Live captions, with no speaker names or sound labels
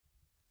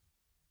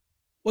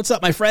What's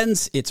up, my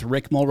friends? It's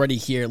Rick Mulready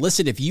here.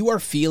 Listen, if you are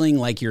feeling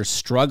like you're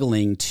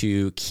struggling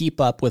to keep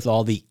up with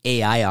all the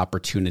AI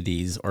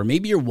opportunities, or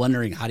maybe you're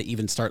wondering how to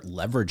even start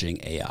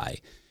leveraging AI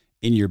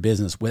in your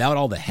business without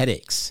all the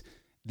headaches,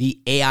 the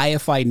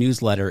AIFI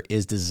newsletter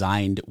is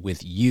designed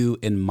with you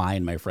in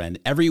mind, my friend.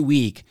 Every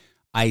week,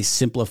 I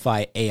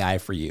simplify AI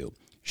for you,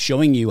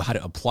 showing you how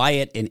to apply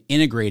it and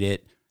integrate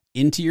it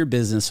into your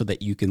business so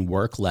that you can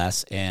work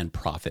less and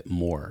profit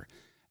more.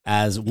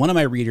 As one of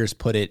my readers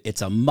put it,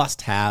 it's a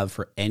must-have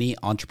for any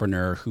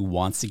entrepreneur who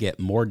wants to get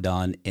more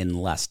done in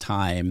less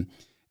time.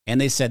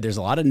 And they said there's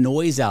a lot of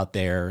noise out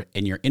there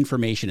and your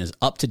information is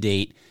up to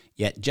date,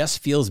 yet just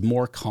feels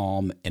more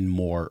calm and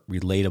more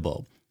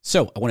relatable.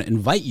 So I want to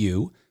invite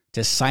you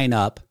to sign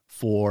up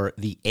for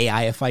the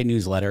AIFI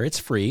newsletter. It's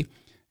free.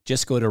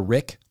 Just go to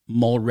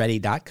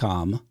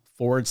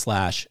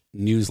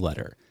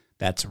rickmulready.com/newsletter.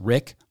 That's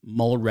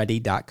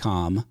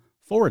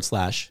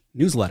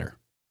rickmulready.com/newsletter.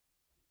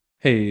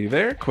 Hey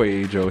there,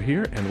 Quay Joe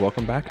here, and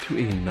welcome back to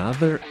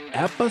another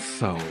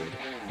episode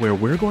where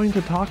we're going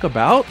to talk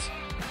about,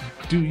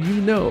 do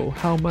you know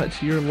how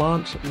much your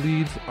launch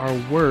leads are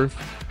worth?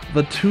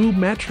 The two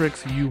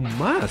metrics you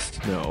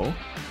must know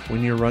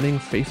when you're running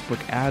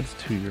Facebook ads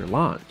to your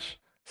launch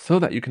so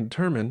that you can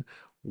determine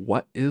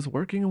what is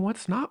working and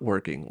what's not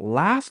working.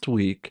 Last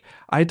week,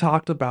 I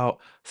talked about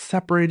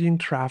separating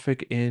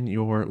traffic in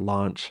your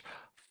launch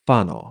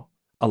funnel.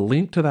 A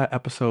link to that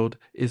episode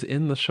is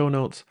in the show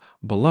notes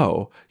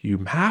below. You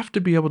have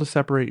to be able to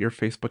separate your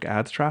Facebook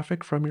ads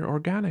traffic from your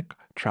organic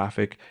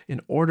traffic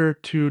in order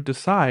to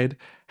decide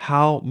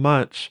how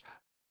much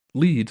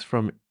leads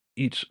from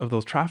each of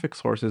those traffic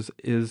sources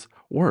is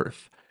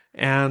worth.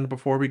 And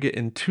before we get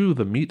into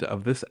the meat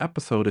of this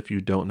episode, if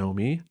you don't know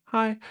me,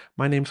 hi,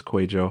 my name's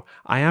Quay Joe.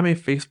 I am a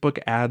Facebook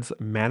ads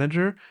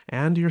manager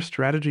and your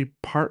strategy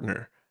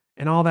partner.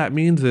 And all that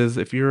means is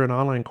if you're an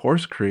online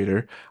course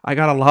creator, I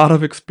got a lot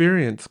of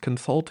experience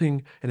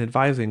consulting and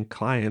advising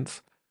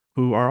clients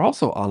who are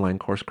also online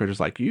course creators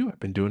like you. I've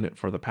been doing it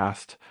for the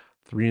past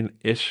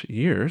 3-ish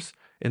years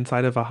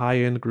inside of a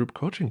high-end group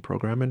coaching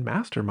program and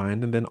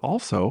mastermind, and then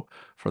also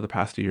for the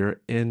past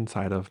year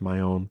inside of my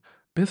own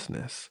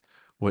business,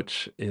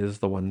 which is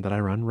the one that I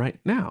run right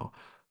now.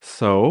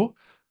 So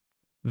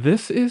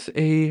this is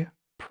a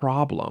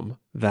problem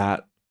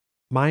that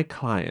my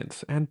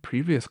clients and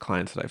previous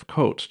clients that I've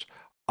coached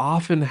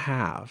often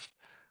have.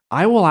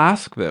 I will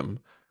ask them,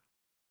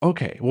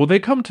 okay, well, they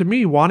come to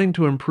me wanting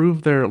to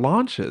improve their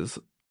launches,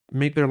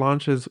 make their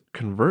launches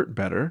convert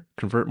better,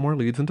 convert more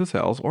leads into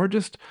sales, or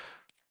just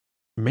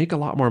make a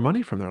lot more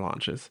money from their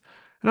launches.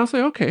 And I'll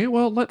say, okay,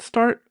 well, let's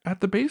start at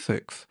the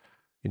basics.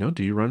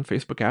 Do you run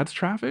Facebook ads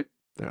traffic?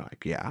 They're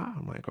like, yeah.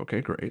 I'm like,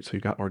 okay, great. So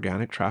you got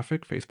organic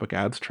traffic, Facebook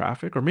ads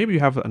traffic, or maybe you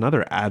have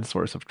another ad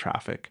source of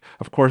traffic.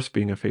 Of course,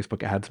 being a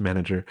Facebook ads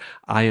manager,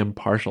 I am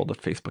partial to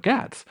Facebook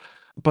ads.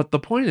 But the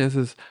point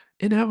is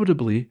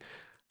inevitably,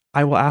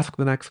 I will ask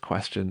the next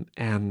question,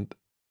 and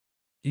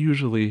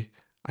usually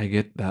I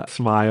get that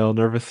smile,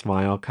 nervous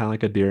smile, kind of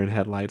like a deer in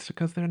headlights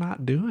because they're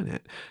not doing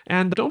it.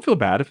 And don't feel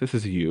bad if this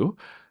is you.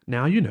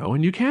 Now you know,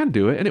 and you can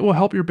do it, and it will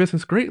help your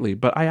business greatly.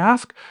 But I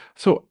ask,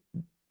 so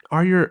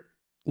are your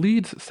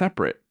leads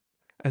separate?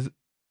 And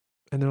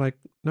they're like,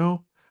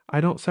 no,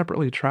 I don't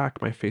separately track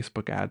my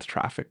Facebook ads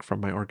traffic from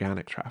my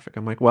organic traffic.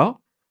 I'm like,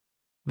 well,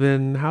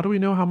 then how do we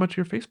know how much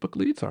your Facebook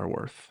leads are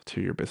worth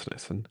to your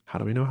business? And how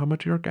do we know how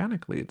much your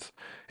organic leads?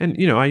 And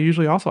I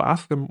usually also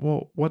ask them,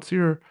 well, what's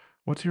your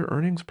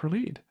earnings per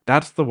lead?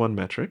 That's the one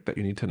metric that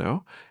you need to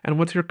know. And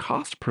what's your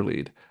cost per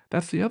lead?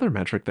 That's the other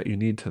metric that you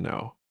need to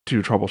know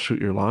to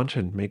troubleshoot your launch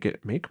and make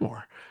it make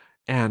more.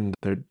 And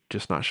they're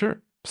just not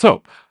sure.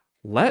 So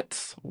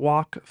let's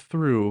walk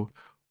through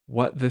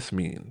what this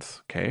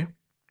means, okay?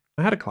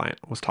 I had a client,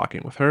 was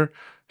talking with her.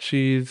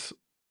 She's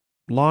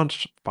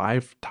launched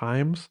 5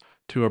 times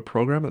to a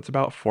program that's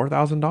about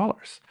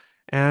 $4,000.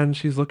 And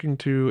she's looking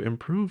to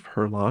improve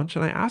her launch.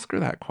 And I asked her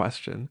that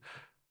question,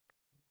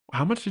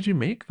 how much did you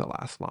make the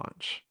last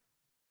launch?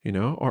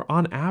 Or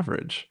on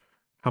average,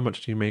 how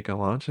much do you make a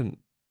launch? And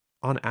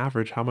on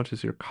average, how much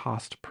is your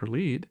cost per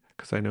lead?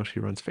 Because I know she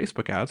runs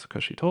Facebook ads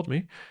because she told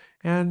me,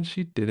 and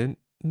she didn't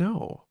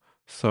know.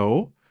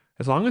 So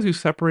as long as you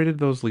separated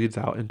those leads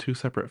out in 2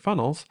 separate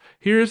funnels,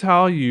 here's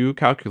how you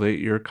calculate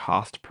your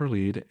cost per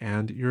lead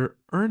and your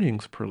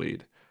earnings per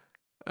lead.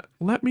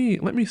 Let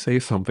me say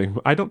something.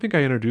 I don't think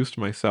I introduced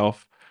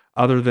myself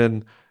other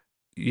than,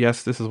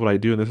 yes, this is what I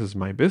do and this is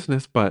my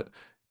business, but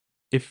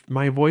if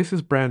my voice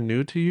is brand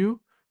new to you,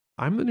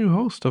 I'm the new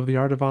host of The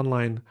Art of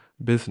Online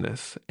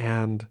Business,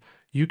 and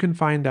you can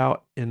find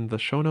out in the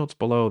show notes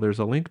below. There's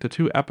a link to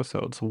 2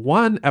 episodes.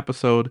 One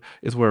episode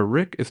is where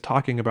Rick is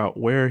talking about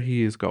where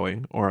he is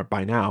going, or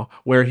by now,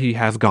 where he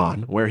has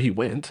gone, where he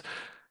went,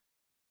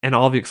 and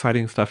all the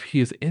exciting stuff he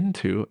is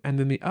into. And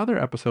then the other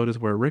episode is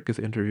where Rick is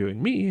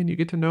interviewing me, and you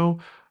get to know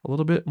a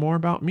little bit more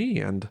about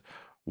me and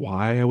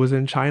why I was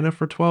in China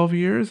for 12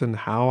 years and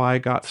how I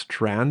got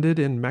stranded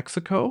in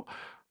Mexico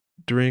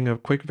during a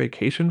quick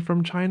vacation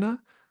from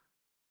China.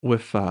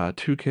 with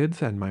 2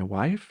 kids and my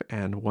wife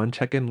and one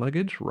check-in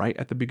luggage right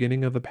at the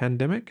beginning of the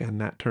pandemic,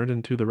 and that turned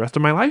into the rest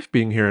of my life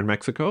being here in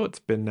Mexico. It's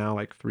been now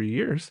like 3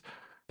 years,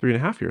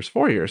 3.5 years,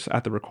 4 years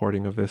at the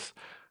recording of this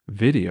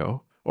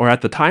video, or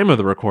at the time of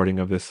the recording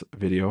of this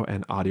video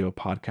and audio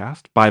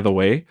podcast. By the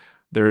way,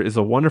 there is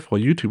a wonderful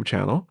YouTube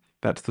channel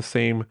that's the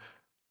same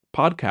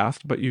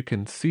podcast, but you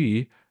can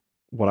see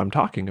what I'm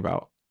talking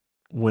about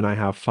when I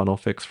have Funnel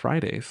Fix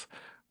Fridays,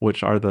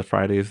 which are the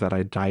Fridays that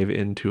I dive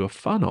into a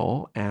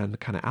funnel and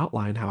kind of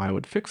outline how I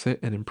would fix it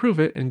and improve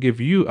it and give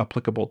you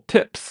applicable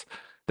tips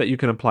that you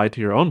can apply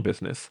to your own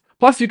business.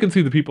 Plus, you can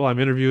see the people I'm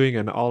interviewing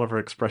and all of our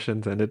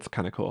expressions, and it's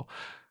kind of cool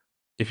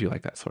if you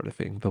like that sort of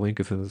thing. The link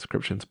is in the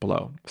descriptions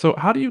below. So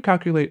how do you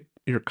calculate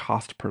your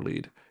cost per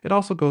lead? It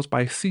also goes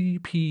by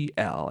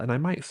CPL, and I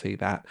might say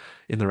that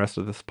in the rest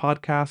of this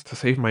podcast to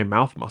save my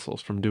mouth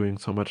muscles from doing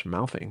so much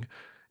mouthing.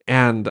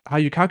 And how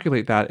you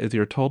calculate that is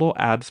your total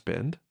ad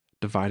spend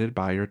divided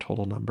by your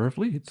total number of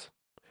leads.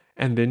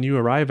 And then you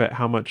arrive at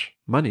how much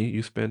money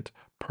you spent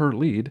per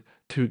lead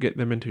to get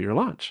them into your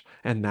launch.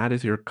 And that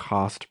is your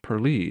cost per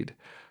lead.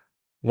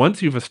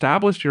 Once you've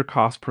established your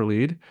cost per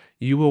lead,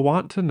 you will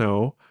want to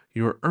know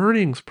your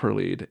earnings per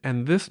lead.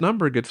 And this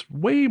number gets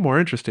way more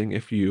interesting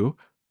if you,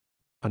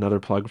 another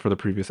plug for the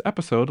previous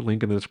episode,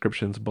 link in the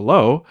descriptions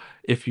below,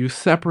 if you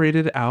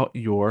separated out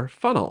your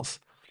funnels.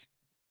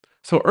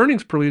 So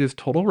earnings per lead is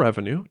total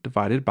revenue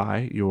divided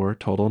by your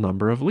total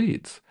number of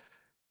leads.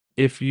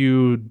 If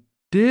you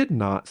did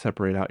not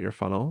separate out your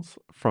funnels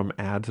from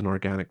ads and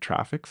organic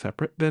traffic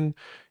separate, then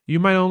you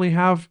might only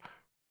have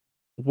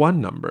one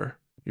number,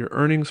 your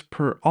earnings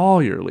per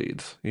all your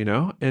leads,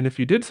 And if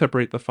you did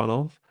separate the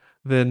funnels,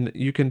 then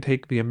you can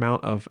take the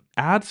amount of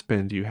ad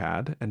spend you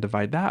had and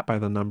divide that by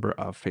the number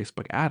of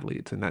Facebook ad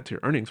leads, and that's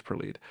your earnings per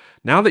lead.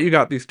 Now that you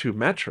got these two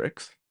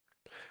metrics,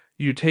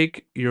 you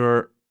take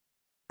your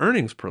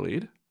earnings per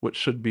lead, which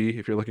should be,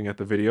 if you're looking at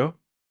the video,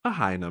 a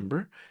high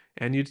number,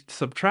 and you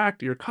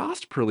subtract your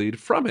cost per lead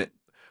from it,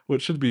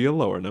 which should be a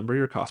lower number,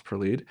 your cost per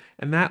lead,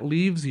 and that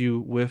leaves you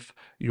with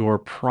your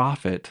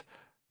profit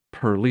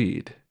per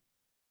lead.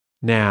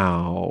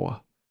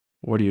 Now,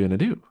 what are you going to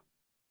do?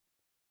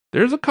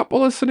 There's a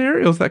couple of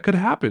scenarios that could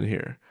happen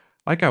here.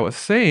 Like I was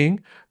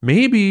saying,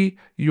 maybe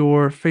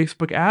your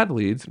Facebook ad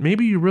leads,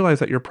 maybe you realize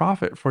that your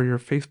profit for your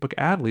Facebook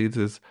ad leads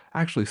is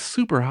actually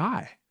super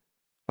high,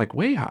 like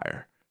way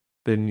higher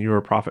than your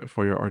profit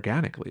for your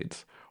organic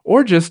leads.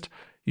 Or just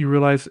you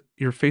realize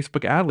your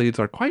Facebook ad leads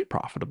are quite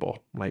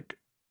profitable, like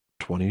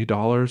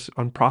 $20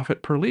 on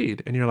profit per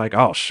lead. And you're like,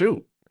 oh,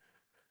 shoot.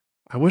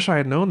 I wish I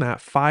had known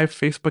that 5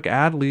 Facebook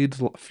ad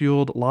leads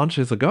fueled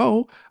launches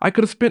ago. I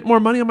could have spent more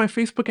money on my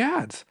Facebook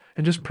ads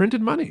and just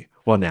printed money.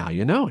 Well, now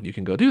you know, and you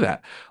can go do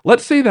that.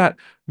 Let's say that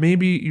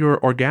maybe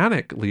your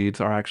organic leads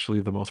are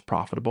actually the most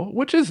profitable,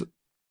 which is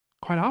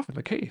quite often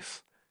the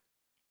case.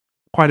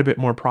 Quite a bit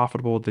more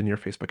profitable than your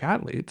Facebook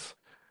ad leads.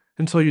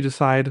 And so you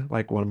decide,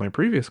 like one of my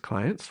previous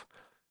clients,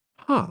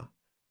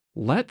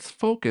 let's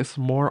focus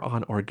more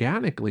on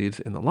organic leads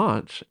in the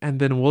launch, and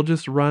then we'll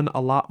just run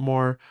a lot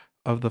more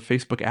of the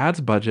Facebook ads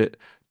budget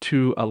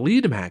to a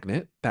lead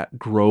magnet that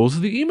grows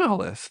the email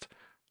list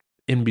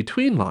in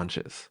between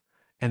launches.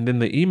 And then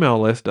the email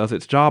list does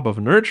its job of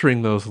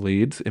nurturing those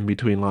leads in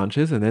between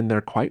launches, and then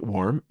they're quite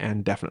warm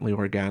and definitely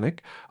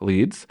organic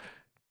leads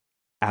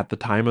at the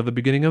time of the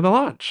beginning of the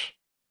launch.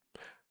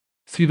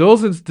 See,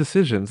 those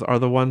decisions are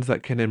the ones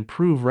that can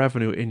improve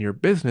revenue in your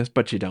business,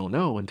 but you don't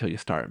know until you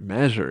start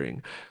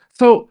measuring.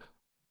 So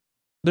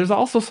there's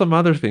also some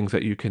other things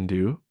that you can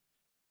do,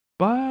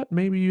 but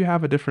maybe you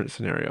have a different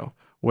scenario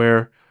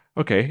where,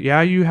 okay,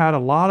 yeah, you had a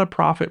lot of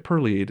profit per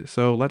lead,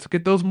 so let's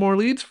get those more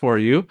leads for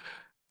you.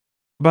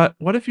 But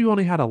what if you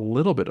only had a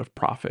little bit of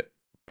profit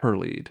per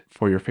lead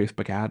for your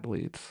Facebook ad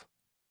leads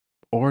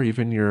or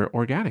even your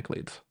organic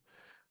leads?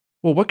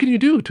 Well, what can you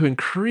do to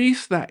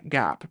increase that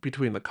gap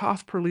between the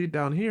cost per lead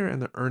down here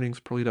and the earnings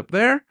per lead up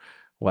there?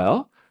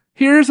 Well,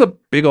 here's a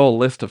big old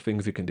list of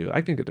things you can do.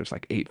 I think that there's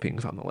like 8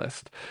 things on the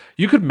list.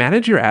 You could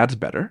manage your ads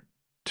better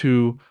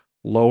to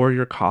lower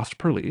your cost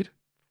per lead.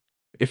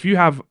 If you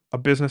have a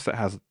business that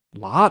has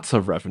lots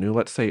of revenue,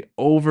 let's say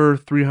over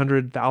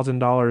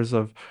 $300,000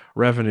 of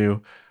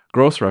revenue,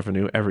 gross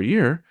revenue every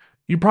year,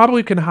 you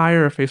probably can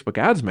hire a Facebook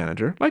ads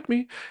manager like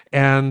me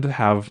and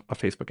have a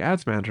Facebook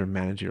ads manager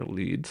manage your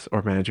leads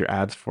or manage your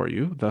ads for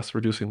you, thus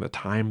reducing the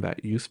time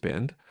that you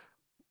spend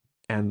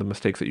and the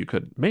mistakes that you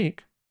could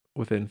make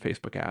within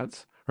Facebook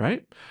ads,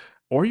 right?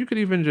 Or you could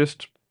even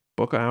just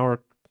book an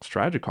hour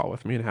strategy call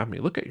with me and have me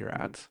look at your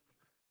ads.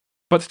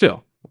 But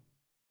still,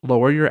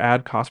 lower your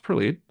ad cost per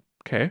lead,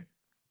 okay?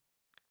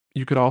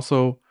 You could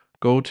also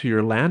go to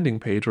your landing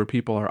page where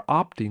people are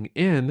opting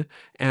in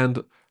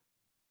and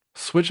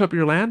switch up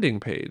your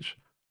landing page.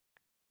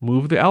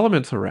 Move the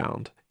elements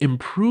around.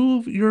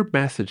 Improve your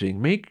messaging.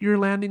 Make your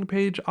landing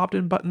page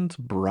opt-in buttons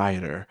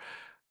brighter,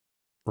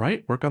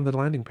 right? Work on the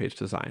landing page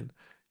design.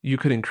 You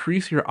could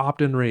increase your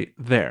opt-in rate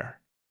there.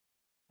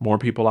 More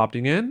people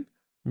opting in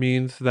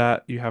means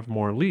that you have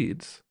more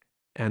leads.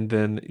 and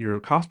then your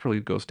cost per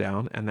lead goes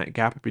down, and that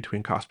gap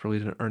between cost per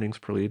lead and earnings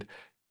per lead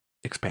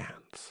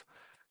expands.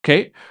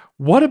 Okay,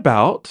 what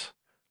about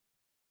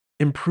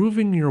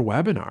improving your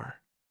webinar?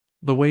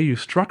 The way you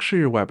structure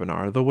your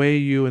webinar, the way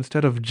you,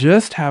 instead of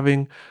just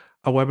having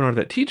a webinar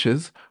that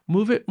teaches,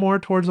 move it more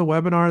towards a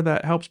webinar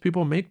that helps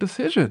people make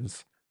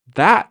decisions.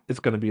 That is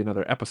going to be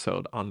another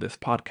episode on this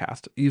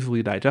podcast,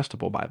 easily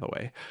digestible, by the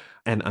way,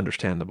 and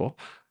understandable.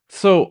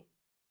 So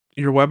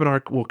your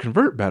webinar will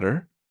convert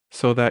better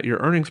so that your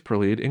earnings per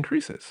lead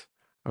increases,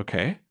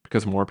 okay?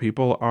 Because more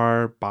people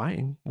are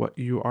buying what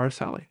you are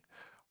selling.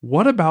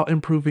 What about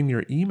improving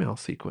your email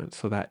sequence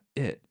so that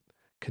it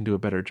can do a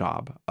better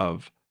job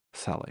of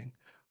selling,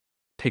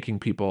 taking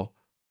people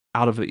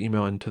out of the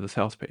email into the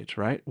sales page,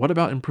 right? What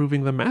about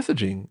improving the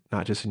messaging,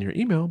 not just in your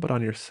email, but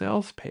on your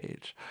sales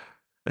page,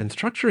 and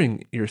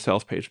structuring your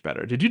sales page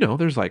better? Did you know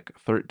there's like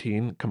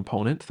 13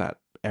 components that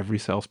every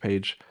sales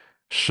page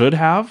should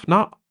have?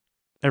 Not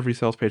every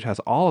sales page has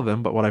all of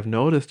them, but what I've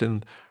noticed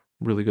in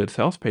really good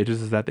sales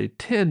pages is that they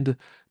tend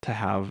to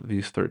have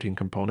these 13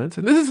 components.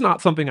 And this is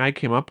not something I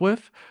came up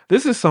with.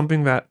 This is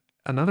something that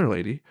another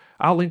lady,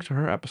 I'll link to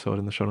her episode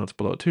in the show notes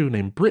below too,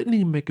 named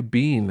Brittany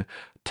McBean,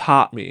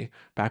 taught me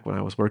back when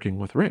I was working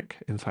with Rick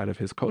inside of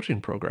his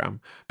coaching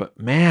program. But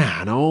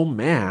man, oh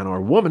man,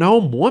 or woman, oh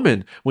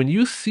woman, when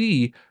you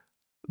see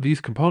these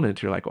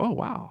components, you're like, oh,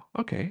 wow,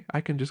 okay, I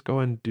can just go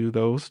and do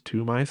those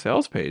to my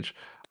sales page.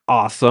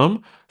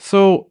 Awesome.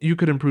 So you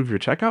could improve your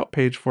checkout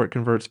page for it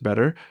converts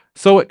better.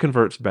 So it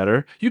converts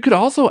better. You could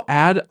also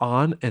add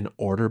on an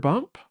order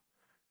bump,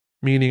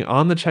 meaning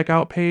on the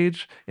checkout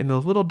page in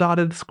those little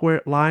dotted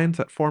square lines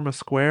that form a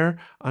square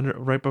under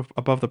right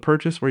above the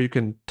purchase, where you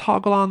can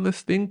toggle on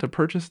this thing to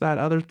purchase that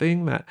other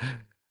thing that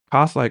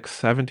costs like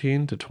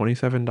 $17 to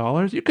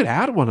 $27. You could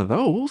add one of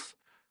those.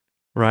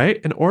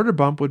 Right? An order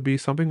bump would be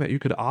something that you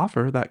could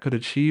offer that could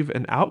achieve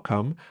an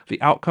outcome,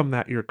 the outcome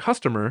that your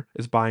customer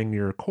is buying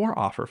your core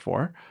offer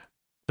for.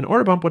 An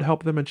order bump would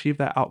help them achieve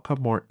that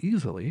outcome more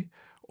easily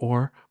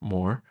or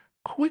more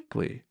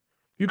quickly.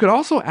 You could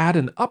also add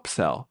an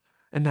upsell,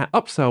 and that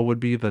upsell would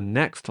be the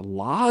next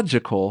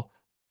logical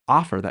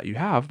offer that you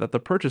have that the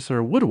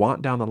purchaser would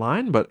want down the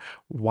line, but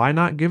why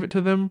not give it to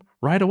them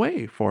right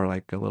away for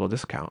like a little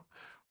discount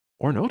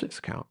or no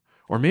discount?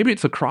 Or maybe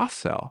it's a cross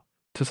sell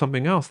to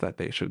something else that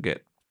they should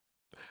get.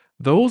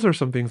 Those are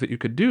some things that you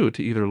could do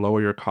to either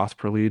lower your cost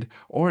per lead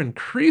or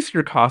increase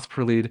your cost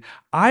per lead.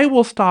 I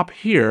will stop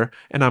here,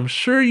 and I'm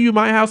sure you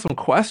might have some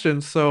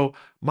questions. So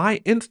my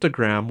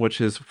Instagram, which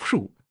is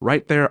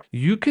right there,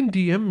 you can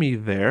DM me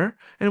there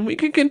and we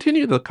can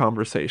continue the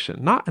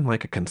conversation, not in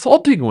like a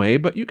consulting way,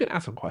 but you can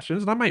ask some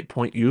questions and I might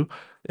point you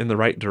in the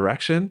right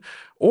direction,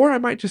 or I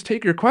might just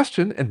take your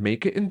question and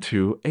make it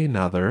into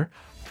another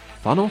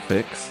Funnel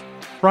Fix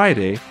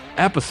Friday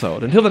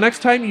episode. Until the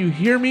next time you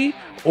hear me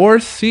or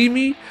see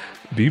me,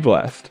 be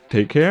blessed.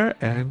 Take care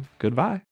and goodbye.